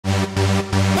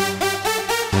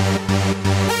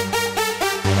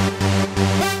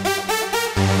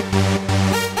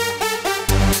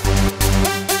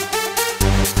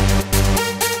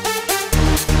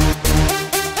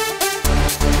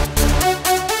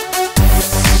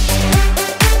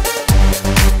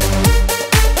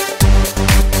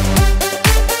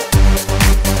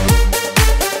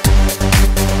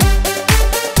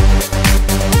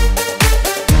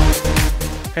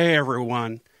Hey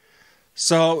everyone.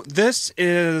 So this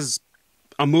is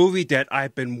a movie that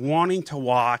I've been wanting to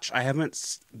watch.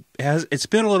 It's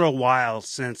been a little while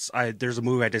since there's a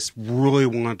movie I just really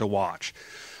wanted to watch.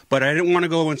 But I didn't want to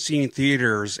go and see it in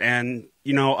theaters, and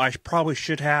I probably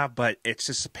should have, but it's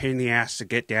just a pain in the ass to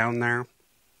get down there.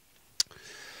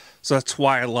 So that's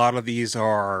why a lot of these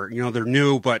are, they're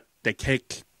new, but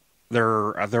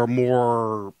they're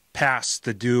more past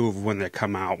the due of when they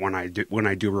come out when I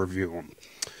do review them.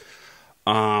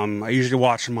 I usually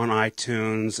watch them on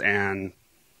iTunes and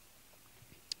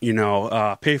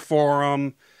pay for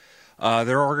them.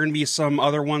 There are going to be some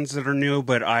other ones that are new,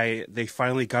 but they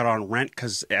finally got on rent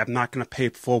because I'm not going to pay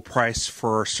full price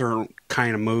for certain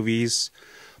kind of movies,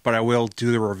 but I will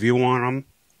do the review on them.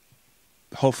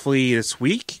 Hopefully this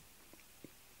week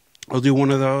I'll do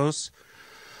one of those.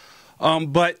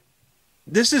 But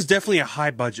this is definitely a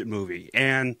high budget movie,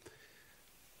 and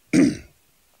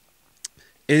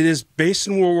it is based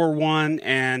in World War I,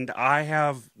 and I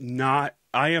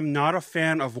am not a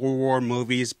fan of World War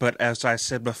movies, but as I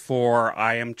said before,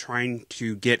 I am trying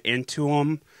to get into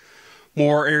them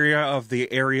more area of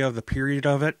the period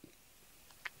of it.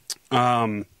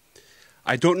 I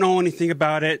don't know anything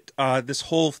about it. This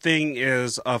whole thing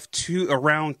is of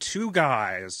around two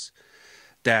guys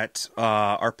that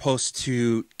are supposed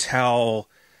to tell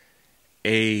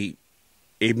a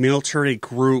military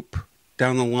group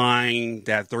down the line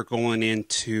that they're going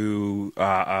into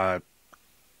a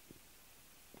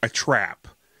trap,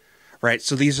 right?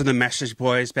 So these are the message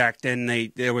boys. Back then,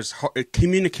 there was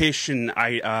communication.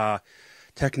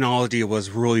 Technology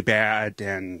was really bad,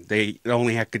 and they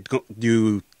only had to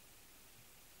do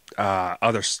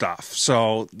other stuff.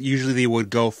 So usually they would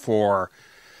go for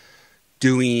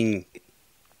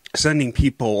sending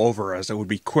people over, as it would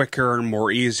be quicker and more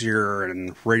easier,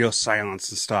 and radio silence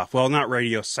and stuff. Well, not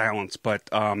radio silence, but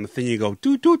the thing you go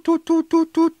doot doot doot doot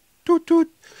doot doot doot doot,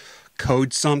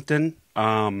 code something.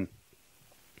 I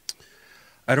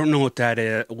don't know what that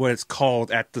is, what it's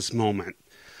called at this moment.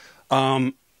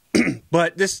 But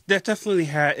that definitely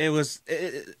had, it was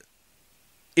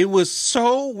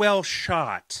so well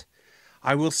shot.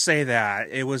 I will say that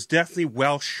it was definitely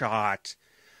well shot.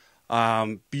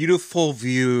 Beautiful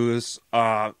views.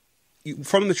 From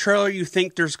the trailer, you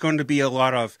think there's going to be a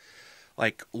lot of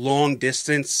like long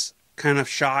distance kind of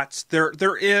shots.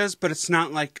 There is, but it's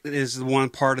not like it is the one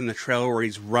part in the trailer where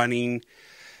he's running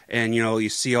and you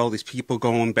see all these people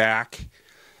going back,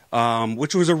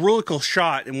 which was a really cool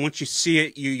shot. And once you see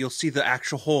it, you'll see the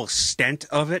actual whole extent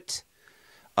of it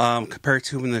compared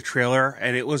to in the trailer,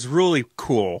 and it was really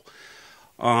cool.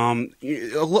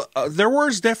 There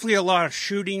was definitely a lot of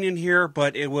shooting in here,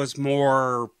 but it was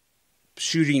more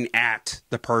shooting at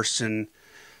the person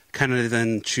kind of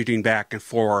than shooting back and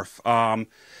forth.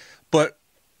 But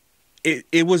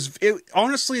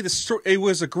honestly, it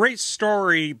was a great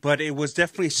story, but it was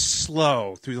definitely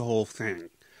slow through the whole thing.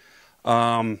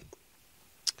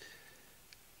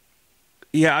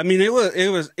 Yeah, I mean, it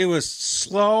was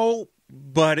slow,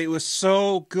 but it was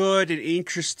so good and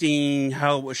interesting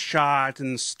how it was shot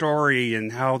and the story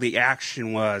and how the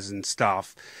action was and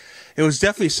stuff. It was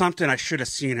definitely something I should have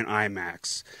seen in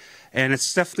IMAX. And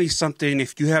it's definitely something,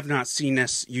 if you have not seen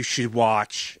this, you should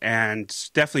watch, and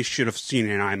definitely should have seen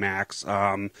it in IMAX.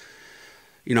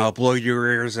 Blow your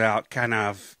ears out, kind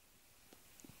of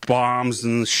bombs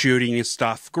and shooting and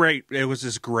stuff. Great. It was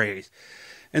just great.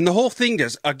 And the whole thing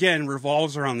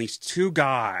revolves around these two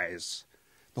guys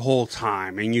the whole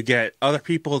time, and you get other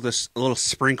people just a little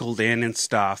sprinkled in and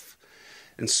stuff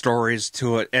and stories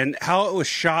to it. And how it was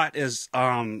shot is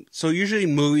so usually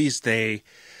movies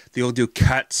they'll do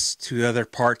cuts to other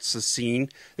parts of the scene.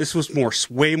 This was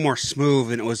way more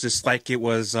smooth, and it was just like it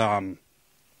was done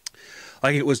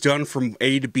from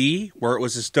A to B, where it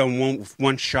was just done with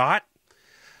one shot.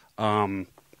 It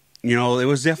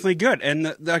was definitely good.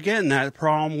 And again, that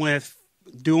problem with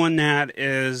doing that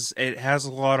is it has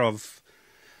a lot of,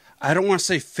 I don't want to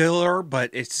say filler,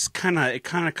 but it kind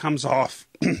of comes off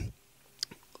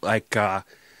like kind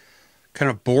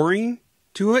of boring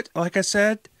to it, like I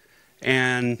said.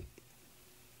 And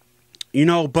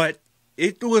but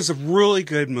it was a really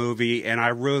good movie, and I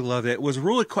really loved it. It was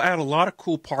really cool. It had a lot of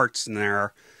cool parts in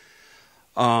there.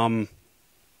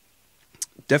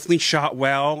 Definitely shot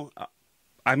well.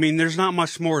 I mean, there's not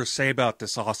much more to say about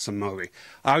this awesome movie.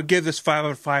 I would give this 5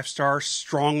 out of 5 stars,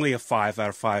 strongly a 5 out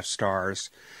of 5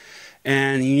 stars.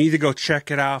 And you need to go check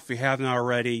it out if you haven't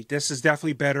already. This is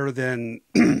definitely better than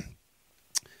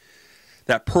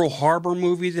that Pearl Harbor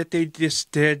movie that they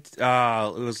just did. It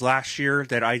was last year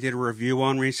that I did a review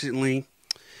on recently.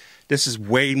 This is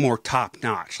way more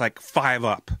top-notch, like 5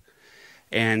 up.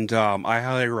 and I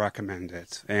highly recommend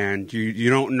it. And you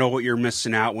don't know what you're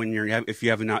missing out when if you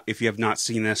have not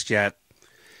seen this yet.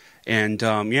 And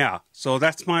yeah, so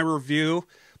that's my review.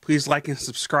 Please like and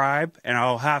subscribe, and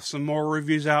I'll have some more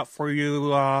reviews out for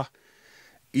you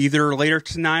either later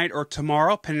tonight or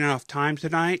tomorrow, depending on time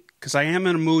tonight, because I am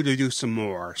in a mood to do some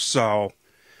more. So,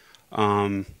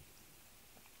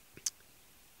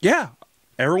 yeah,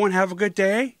 everyone have a good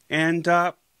day, and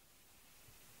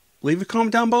leave a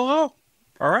comment down below.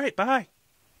 All right, bye.